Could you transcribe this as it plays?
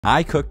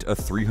I cooked a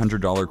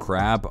 $300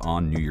 crab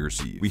on New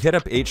Year's Eve. We hit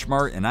up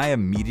HMart and I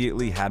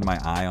immediately had my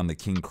eye on the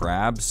king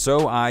crab,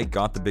 so I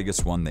got the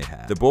biggest one they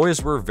had. The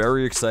boys were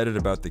very excited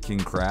about the king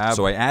crab,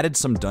 so I added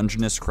some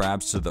Dungeness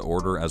crabs to the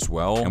order as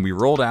well, and we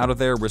rolled out of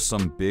there with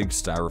some big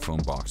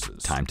styrofoam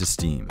boxes. Time to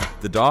steam.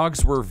 The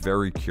dogs were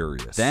very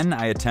curious. Then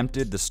I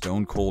attempted the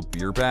Stone Cold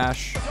Beer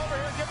Bash,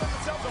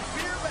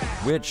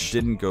 which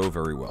didn't go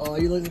very well. Oh,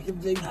 you look like a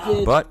big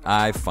kid. But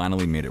I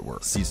finally made it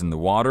work. Seasoned the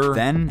water,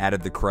 then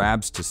added the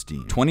crabs to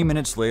steam. 20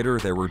 minutes later,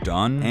 they were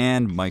done,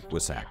 and Mike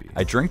was happy.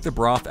 I drank the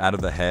broth out of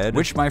the head,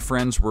 which my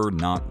friends were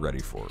not ready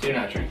for. Do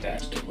not drink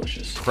that, it's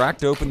delicious.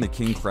 Cracked open the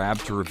king crab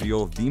to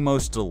reveal the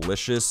most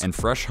delicious and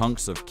fresh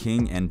hunks of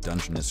king and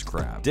Dungeness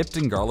crab. Dipped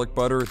in garlic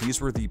butter, these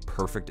were the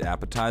perfect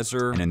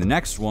appetizer, and in the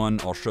next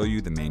one, I'll show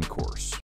you the main course.